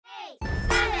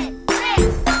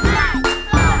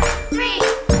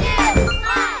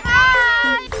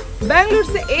Bangalore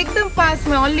से एकदम पास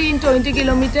में, only in 20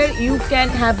 kilometer, you can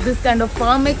have this kind of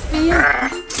farm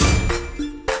experience.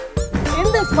 In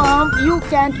this farm, you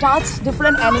can touch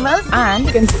different animals and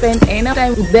you can spend enough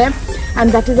time with them,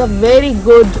 and that is a very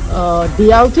good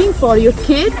day outing for your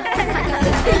kid.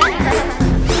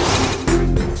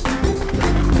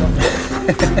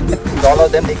 All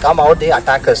of them, they come out, they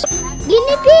attack us.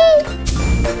 Guinea pig.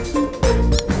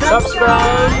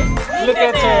 Subscribe,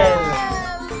 ClickATale.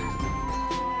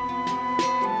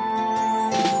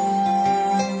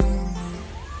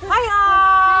 Hi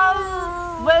all,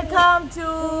 welcome to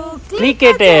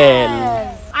ClickATale.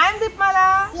 I'm Deepmala.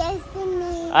 Yes,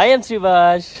 me. I am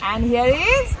Shivash. And here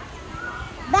is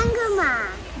Bangalore.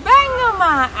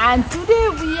 And today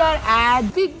we are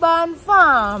at Big Barn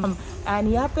Farm.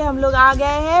 And यहाँ पे हम लोग आ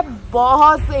गए हैं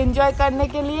बहुत से enjoy करने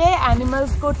के लिए,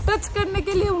 एनिमल्स को टच करने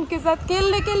के लिए, उनके साथ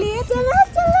खेलने के लिए। चलो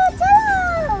चलो चलो।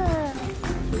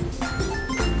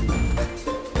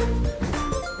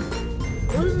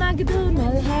 Old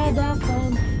MacDonald had a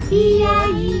farm,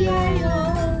 E-I-E-I-O,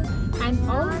 and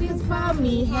on his farm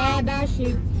he had a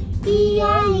sheep,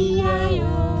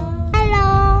 E-I-E-I-O. Hello.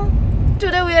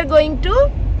 Today we are going to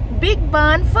Big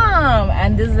Barn Farm,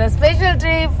 and this is a special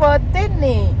trip for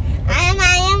Prani. And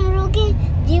I am looking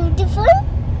beautiful.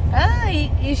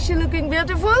 Is she looking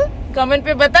beautiful? Comment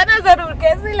पे बताना जरूर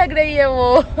कैसी लग रही है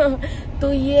वो।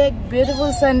 तो ये एक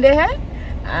ब्यूटीफुल संडे है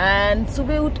एंड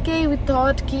सुबह उठ के वी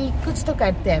थॉट कि कुछ तो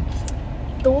करते हैं,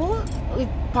 तो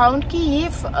फाउंड कि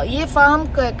ये फार्म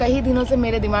कई दिनों से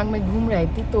मेरे दिमाग में घूम रही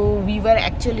थी। तो we were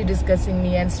actually discussing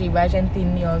me and श्रीवाश and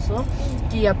तिन्नी ऑल्सो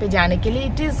कि यहाँ पे जाने के लिए।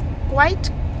 It is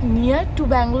quite near to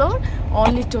Bangalore,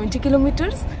 only 20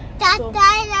 kilometers.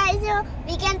 Tortoise also.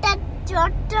 We can touch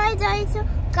tortoise also.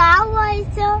 Cow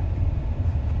also.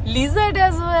 Lizard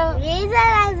as well.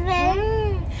 Lizard as well.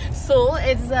 So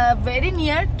it's very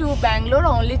near to Bangalore,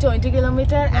 only 20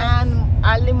 kilometer. And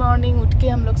early morning उठ के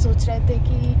हम लोग सोच रहे थे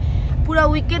कि पूरा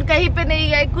weekend कहीं पे नहीं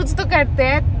गए, कुछ तो करते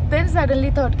हैं। Then suddenly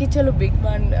thought कि चलो बिग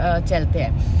बार्न चलते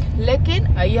हैं, लेकिन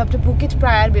you have to book it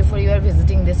prior before you are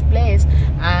visiting this place.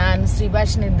 And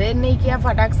श्रीवाश ने देर नहीं किया,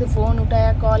 फटाक से फोन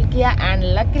उठाया, कॉल किया, and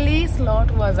luckily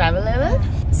slot was available.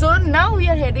 So now we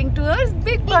are heading towards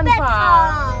Big Barn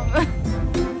Farm.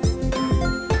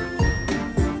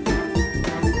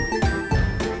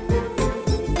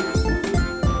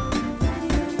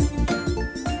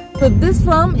 So this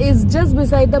farm is just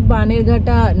beside the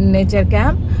Banirghata nature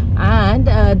camp, and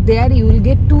there you will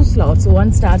get 2 slots.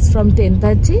 One starts from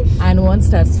 10:30 and one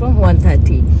starts from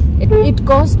 1:30. It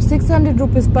costs 600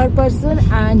 rupees per person,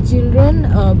 and children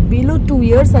below 2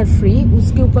 years are free.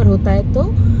 उसके ऊपर होता है तो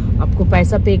आपको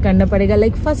पैसा पे करना पड़ेगा।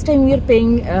 Like first time we are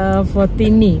paying for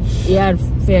Tinni air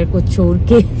fare को छोड़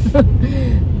के।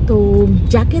 तो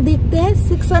जाके देखते हैं।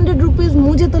 600 रुपीज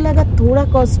मुझे तो लगा थोड़ा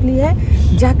कॉस्टली है,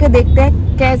 जाके देखते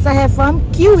हैं कैसा है फार्म,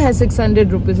 क्यों है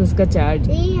 600 रुपीज उसका charge.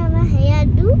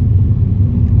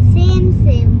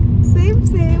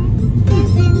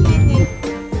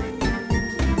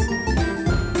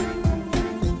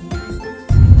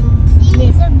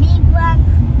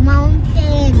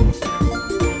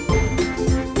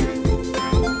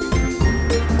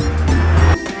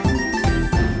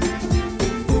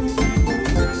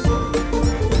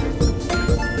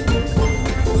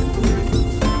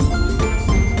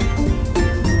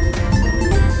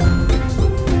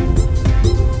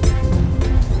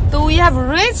 have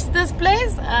reached this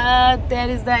place. There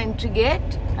is the entry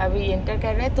gate. अभी एंटर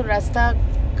कर रहे हैं, तो रास्ता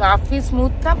काफी स्मूथ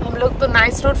था। हम लोग तो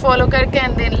नाइस रोड फॉलो करके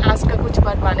एंड देन लास्ट का कुछ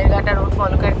बार बानेरघाटा रोड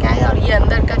फॉलो करके आए, और ये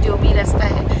अंदर का जो भी रास्ता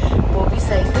है वो भी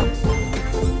सही था।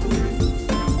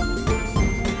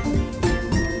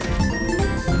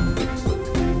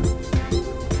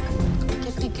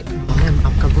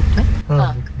 आपका बुक है?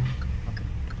 हाँ।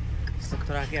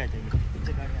 थोड़ा आगे आ जाइए।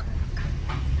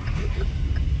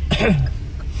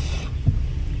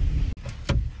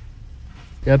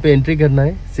 यहाँ पे एंट्री करना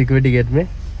है सिक्योरिटी गेट में,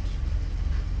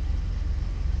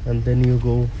 and then you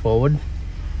go forward.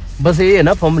 बस यही है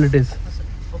ना formalities?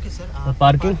 Okay sir,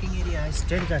 parking area है,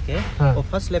 स्ट्रेट जाके हाँ। और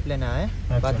फर्स्ट लेफ्ट लेना है,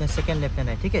 अच्छा। बाद में सेकंड लेफ्ट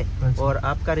लेना है, ठीक है? अच्छा। और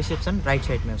आपका रिसेप्शन राइट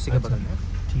साइड में, उसी के बगल में।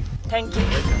 ठीक है, थैंक यू।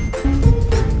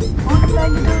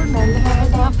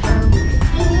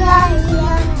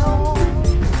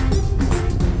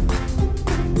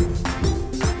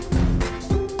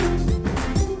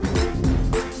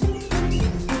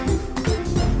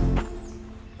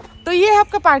 तो ये है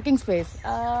आपका पार्किंग स्पेस।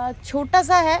 छोटा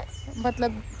सा है,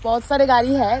 मतलब बहुत सारे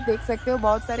गाड़ी है, देख सकते हो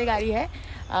बहुत सारे गाड़ी है।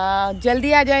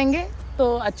 जल्दी आ जाएंगे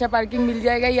तो अच्छा पार्किंग मिल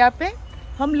जाएगा यहाँ पे।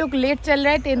 हम लोग लेट चल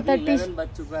रहे हैं 10:30 बज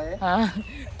चुका है। हाँ,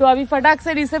 तो अभी फटाक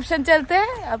से रिसेप्शन चलते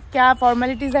हैं। अब क्या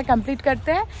फॉर्मेलिटीज है कंप्लीट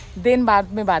करते हैं, देन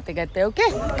बाद में बातें करते हैं। Okay,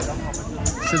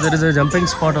 So there is a jumping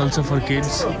spot also for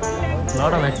kids.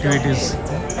 Lot of activities.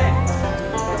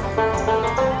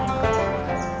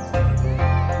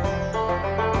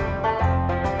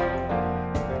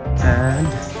 And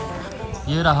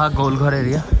ये रहा गोलघर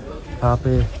एरिया। यहाँ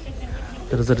पे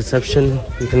there is a reception.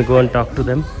 You can go and talk to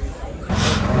them.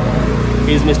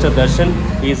 He is Mr. Darshan.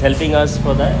 He is helping us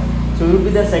for that. So we will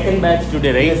be the second batch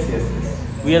today, right? Yes.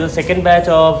 We are the second batch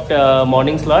of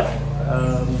morning slot.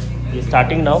 We are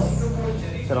starting now.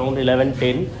 It's around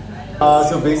 11:10.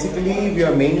 So basically, we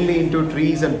are mainly into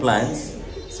trees and plants.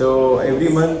 So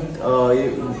every month,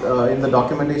 in the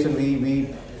documentation, we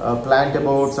plant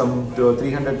about some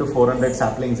 300 to 400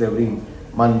 saplings every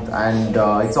month, and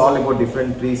it's all about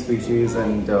different tree species.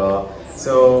 And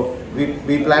so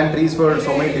we plant trees for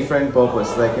so many different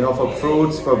purposes, like for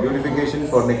fruits, for beautification,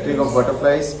 for nectaring of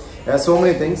butterflies. So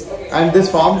many things. And this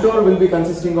farm tour will be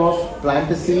consisting of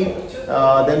plant to seed.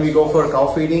 Then we go for cow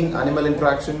feeding, animal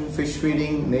interaction, fish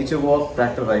feeding, nature walk,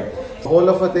 tractor ride. The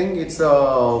whole of a thing, it's a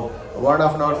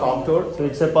 1.5 hour farm tour. So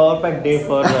it's a power pack day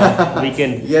for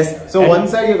weekend. Yes. So one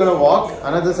side you're gonna walk,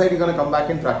 another side you're gonna come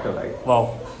back in tractor ride. Wow.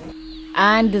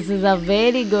 and this is a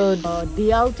very good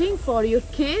day outing for your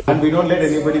kids. And we don't let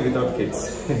anybody without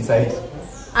kids inside.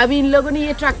 अभी इन लोगों ने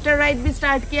ये tractor ride भी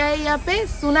start किया है यहाँ पे,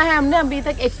 सुना है हमने, अभी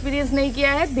तक एक्सपीरियंस नहीं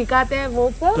किया है, दिखाते हैं वो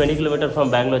सब। 20 kilometers from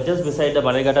Bangalore, just beside the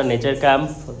Bangalore nature camp.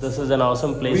 This is an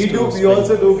awesome place. We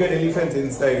also do get elephants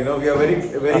inside. We are very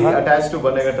attached to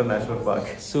Bangalore National Park.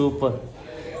 Super.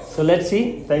 So let's see.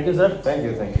 Thank you, sir. Thank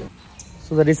you.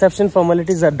 So the reception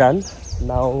formalities are done.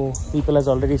 Now people has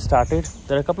already started.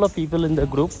 There are a couple of people in the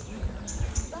group.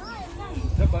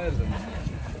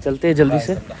 चलते हैं जल्दी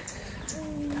से.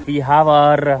 We have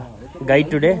our guide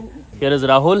today. Here is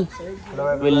Rahul.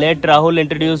 We'll let Rahul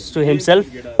introduce to himself.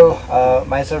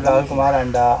 Myself Rahul Kumar,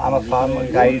 and I'm a farm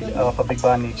guide for Big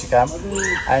Barn Nature Camp,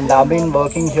 and I've been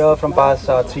working here from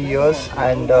past 3 years,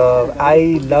 and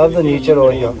I love the nature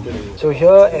over here. So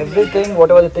here everything,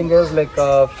 whatever the thing is, like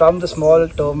from the small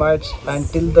termites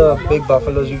until the big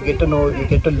buffaloes, you get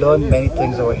to learn many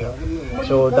things over here.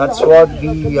 So that's what we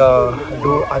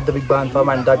do at the Big Barn Farm,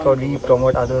 and that's what we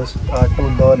promote others to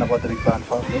learn about the Big Barn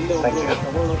Farm. Thank you.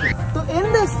 So in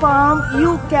this farm,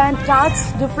 you can touch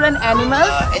different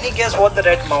animals. Any guess what the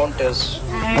red mount is?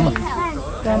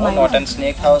 Not a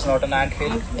snake house, not an ant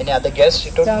hill. Any other guess?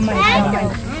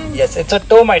 Termite. Yes, it's a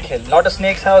termite hill, not a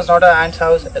snake's house, not an ant's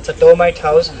house. It's a termite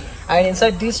house. And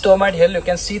inside this termite hill, you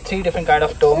can see 3 different kind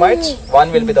of termites.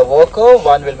 One will be the worker,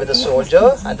 one will be the soldier,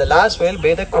 and the last will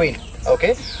be the queen. Okay,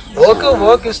 worker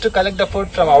work is to collect the food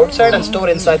from outside and store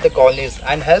inside the colonies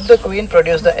and help the queen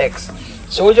produce the eggs.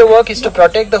 Soldier work is to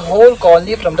protect the whole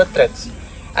colony from the threats,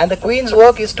 and the queen's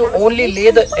work is to only lay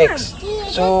the eggs.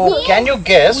 So can you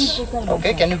guess?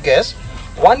 Okay, can you guess?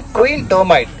 One queen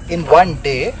termite in one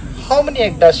day, how many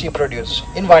eggs does she produce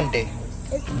in one day?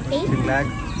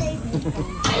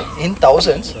 In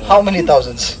thousands? How many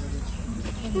thousands?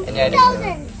 Any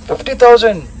idea?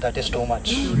 50,000. That is too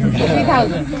much.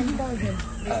 50,000.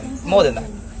 More than that.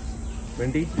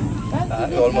 20.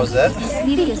 You're almost there.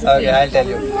 Okay, I'll tell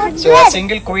you. So a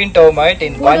single queen termite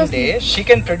in one day, she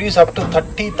can produce up to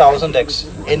 30,000 eggs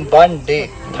in one day.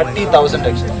 30,000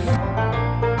 eggs.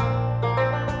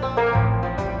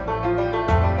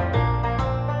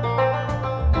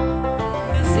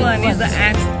 This one is the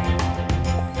ant.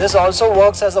 This also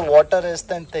works as a water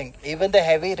resistant thing. Even the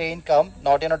heavy rain come,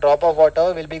 not in a drop of water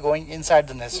will be going inside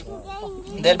the nest.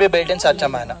 They'll be built in such a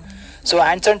manner. So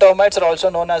ants and termites are also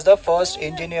known as the first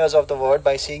engineers of the world.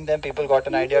 By seeing them, people got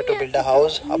an idea to build a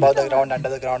house above the ground, under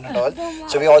the ground and all.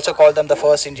 So we also call them the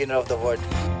first engineer of the world.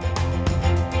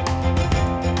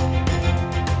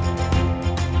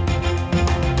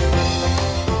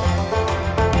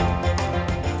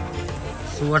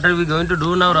 So what are we going to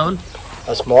do now, Rahul?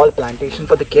 A small plantation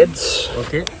for the kids.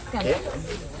 Okay.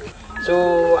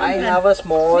 So I have a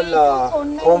small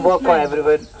homework for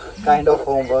everyone, kind of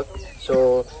homework.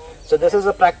 So this is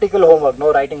a practical homework,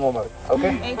 no writing homework.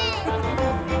 Okay.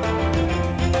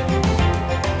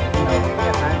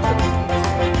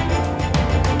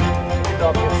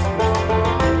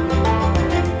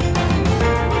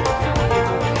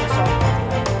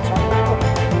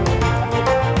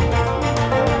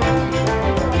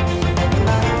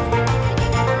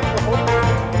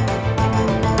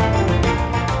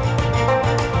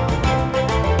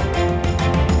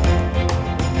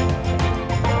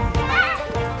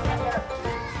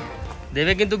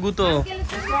 देवे किंतु गुतो.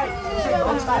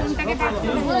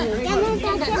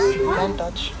 Can't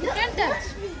touch.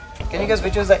 Can you guess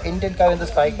which is the Indian cow in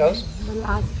this 5 cows?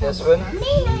 This one.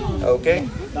 Okay.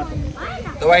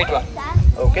 The white one.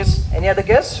 Okay. Any other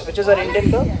guess? Which is our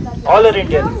Indian cow? All are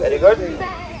Indian. Very good.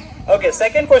 Okay.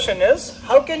 Second question is,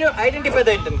 how can you identify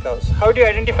the Indian cows? How do you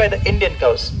identify the Indian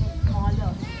cows?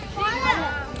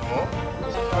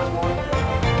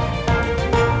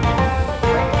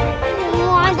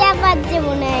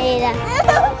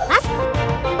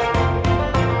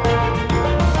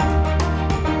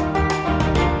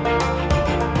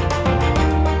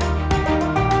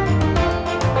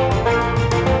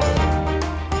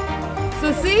 So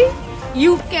see,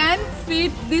 you can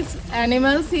feed these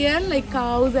animals here, like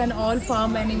cows and all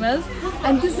farm animals,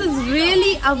 and this is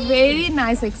really a very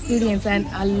nice experience and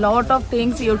a lot of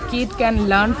things your kid can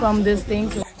learn from these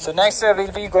things. So next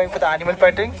we'll be going for the animal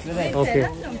petting. Okay.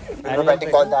 Animal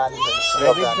petting all the animals.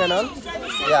 Rabbits and all?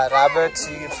 Yeah, rabbits,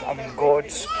 sheep,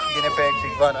 goats, guinea pigs,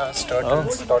 iguanas,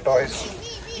 turtles, tortoise,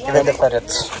 even the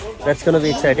ferrets. That's gonna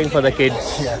be exciting for the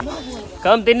kids. Yeah.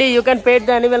 Come, Tindi, you can pet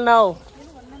the animal now.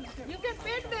 You can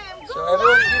pet them. So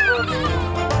everyone keep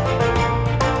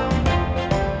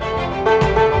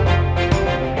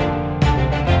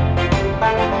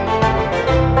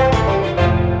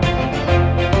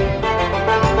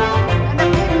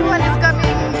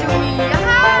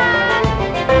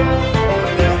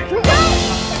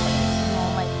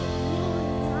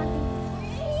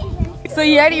So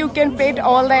here you can pet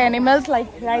all the animals, like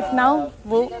right now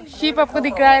वो sheep आपको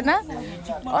दिख रहा है ना,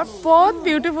 और बहुत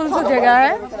beautiful सा जगह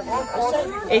है.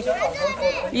 एक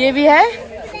ये भी है,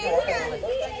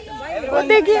 वो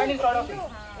देखिए,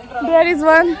 there is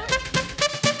one.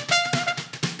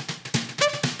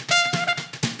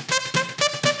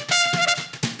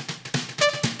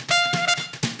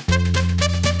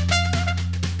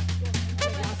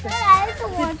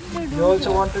 You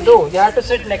also want to do? You have to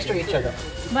sit next to each other.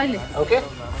 Okay?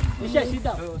 Yes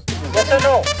or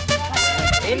no?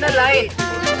 In a line.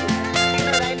 In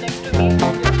a line next to me.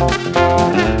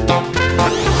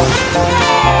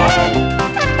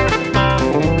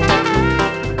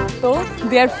 So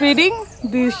they are feeding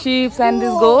these sheep and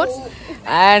these goats,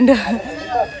 and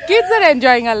kids are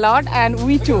enjoying a lot, and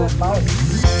we too.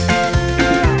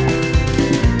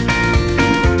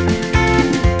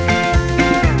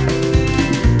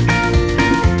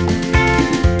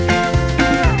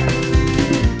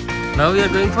 Now we are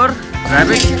going for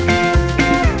rabbit.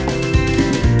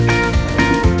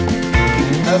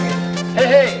 Okay. Hey,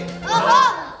 hey!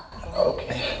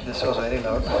 Okay, this was very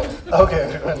loud. Okay,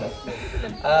 everyone.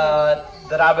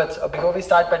 The rabbits. Before we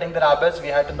start petting the rabbits, we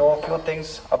had to know a few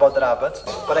things about the rabbits.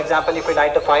 For example, if we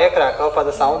light a firecracker for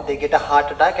the sound, they get a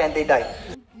heart attack and they die.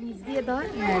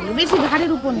 বেশি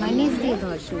ঘাড়ের উপর নয়, নিচ দিয়ে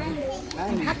ধর শুধু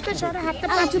হাতটা সরা, হাতটা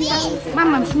পাঁচুর তলায়।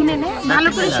 মাম্মাম শুনে নে, ভালো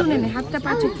করে শুনে নে, হাতটা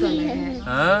পাঁচুর তলায়।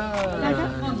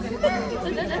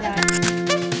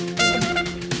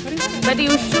 But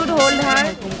you should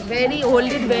hold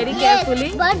it very carefully.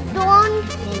 But don't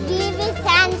give his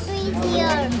hand to his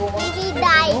ear. He will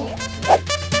die.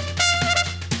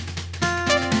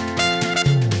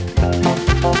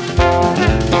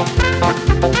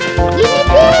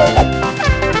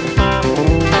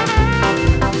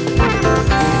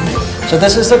 So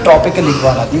this is the tropical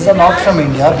iguana. These are not from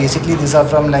India. Basically, these are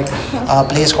from like a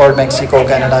place called Mexico,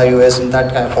 Canada, US, and that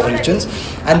kind of regions.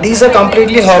 And these are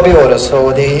completely herbivorous. So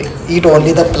they eat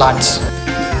only the plants.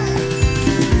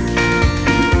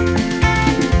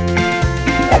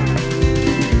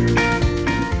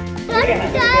 That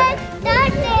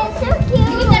is so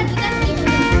cute.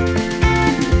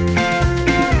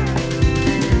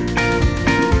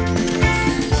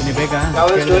 Now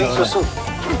is doing susu.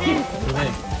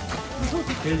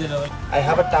 I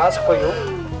have a task for you.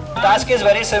 The task is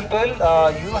very simple.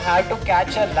 You have to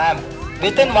catch a lamb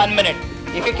within 1 minute.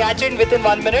 If you catch it within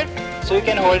 1 minute, so you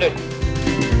can hold it.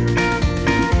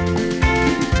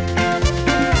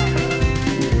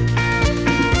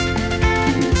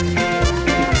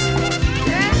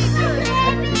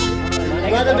 You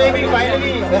got the baby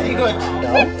finally. Very good.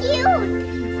 Cute.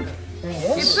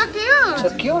 Yes. It's so cute. So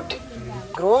cute.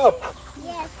 Grow up.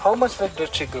 Yes. How much weight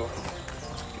did she grow?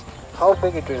 How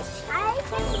big it is?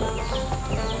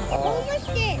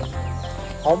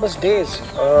 How much days?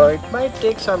 It might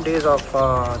take some days of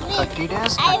 30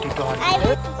 days, 30 to 100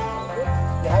 days.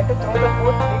 You have to throw the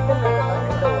food little like a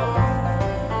in the water.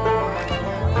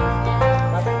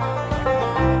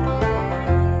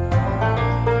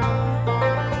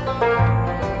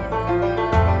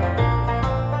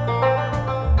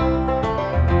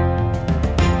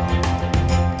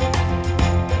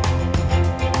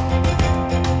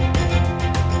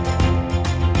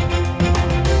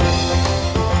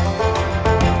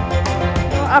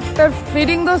 After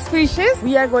feeding those fishes.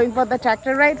 We are going for the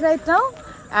tractor ride right now.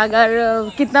 अगर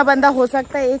कितना बंदा हो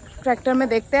सकता है एक tractor में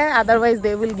देखते हैं, otherwise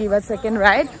they will give us second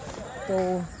ride. तो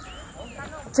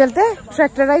चलते हैं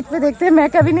ट्रैक्टर राइड पे, देखते हैं. मैं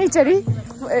कभी नहीं चढ़ी.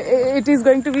 It is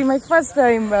going to be my first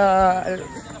time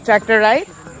tractor ride.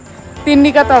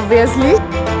 तिन्नी का तो obviously.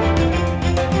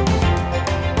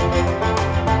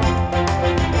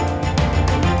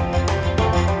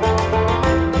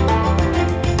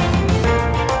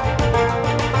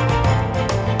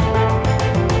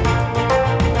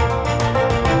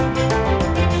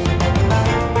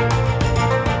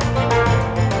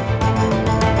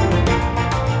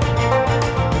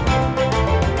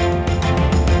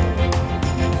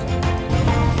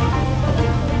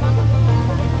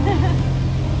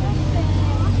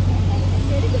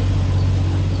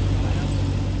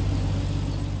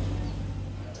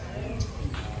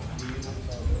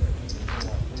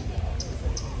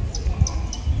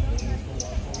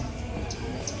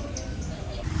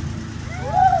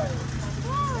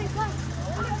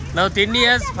 Now Tinni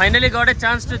has finally got a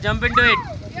chance to jump into it.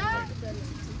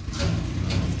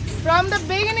 From the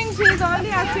beginning she is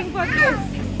only asking for this.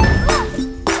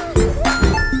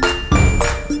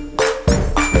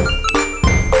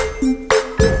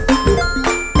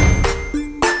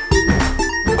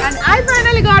 And I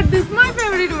finally got this, my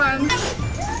favorite one.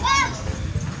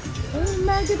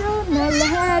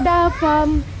 From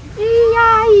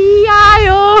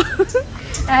E-I-E-I-O.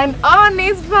 And on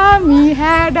his farm he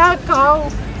had a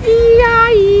cow.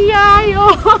 E-I-E-I-O.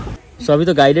 So अभी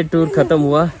तो guided tour खत्म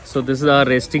हुआ. So this is our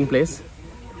resting place.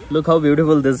 Look how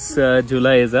beautiful this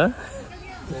झूला is.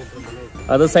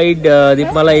 Other side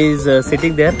Deepmala is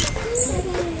sitting there.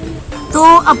 तो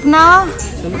अपना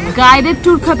guided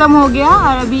tour खत्म हो गया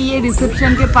और अभी ये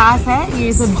रिसेप्शन के पास है.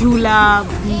 ये सब झूला,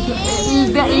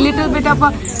 little bit of a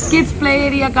kids play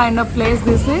area kind of place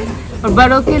this है. और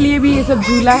बड़ों के लिए भी ये सब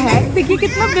झूला है. देखिए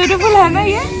कितना ब्यूटीफुल है ना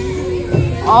ये.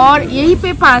 और यहीं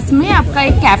पे पास में आपका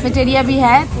एक कैफेटेरिया भी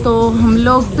है. तो हम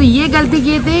लोग तो ये गलती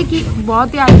किए थे कि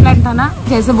बहुत ही अनप्लान था ना,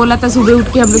 जैसे बोला था सुबह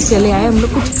उठ के हम लोग चले आए. हम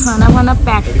लोग कुछ खाना वाना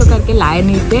पैक तो करके लाए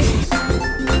नहीं थे.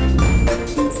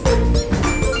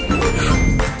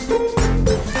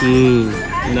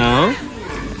 Now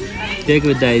take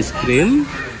with the ice cream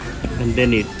and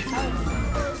then eat.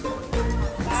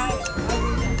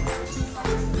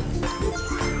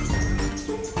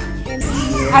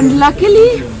 And luckily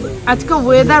आज का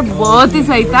वेदर बहुत ही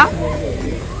सही था.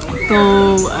 तो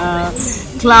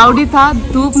क्लाउडी था,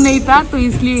 धूप नहीं था, तो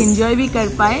इसलिए एंजॉय भी कर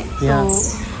पाए. तो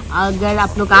अगर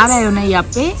आप लोग आ रहे हो ना यहाँ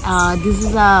पे, दिस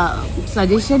इज अ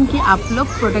सजेशन कि आप लोग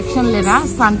प्रोटेक्शन लेना,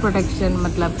 सन प्रोटेक्शन.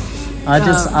 मतलब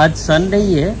आज सन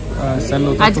नहीं है, सन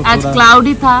होता आज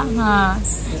क्लाउडी था. हाँ,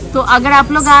 तो अगर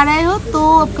आप लोग आ रहे हो तो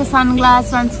आपका सनग्लास,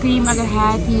 सनस्क्रीन, अगर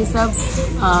हैट, ये सब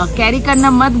कैरी करना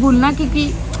मत भूलना,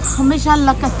 क्योंकि हमेशा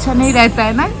लक अच्छा नहीं रहता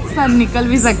है ना, सन निकल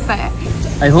भी सकता है.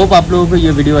 आई होप आप लोगों को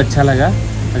ये वीडियो अच्छा लगा.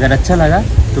 अगर अच्छा लगा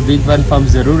तो बिग वन फार्म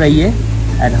जरूर आइए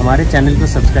एंड हमारे चैनल को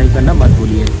सब्सक्राइब करना मत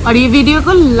भूलिए. और ये वीडियो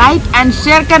को लाइक एंड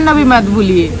शेयर करना भी मत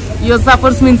भूलिए. Your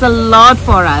support means a lot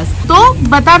for us. तो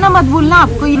बताना मत भूलना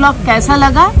आपको ये व्लॉग कैसा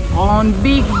लगा ऑन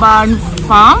बिग वन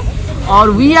फार्म. और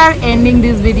we are ending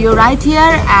this video right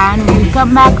here and we'll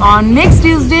come back on next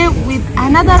Tuesday with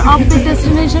another offbeat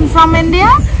destination from India.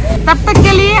 तब तक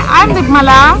के लिए I am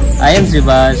Deepmala. I am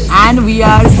Shivash. And we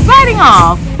are signing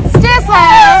off. Stay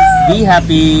safe. Be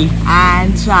happy.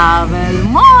 And travel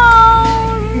more.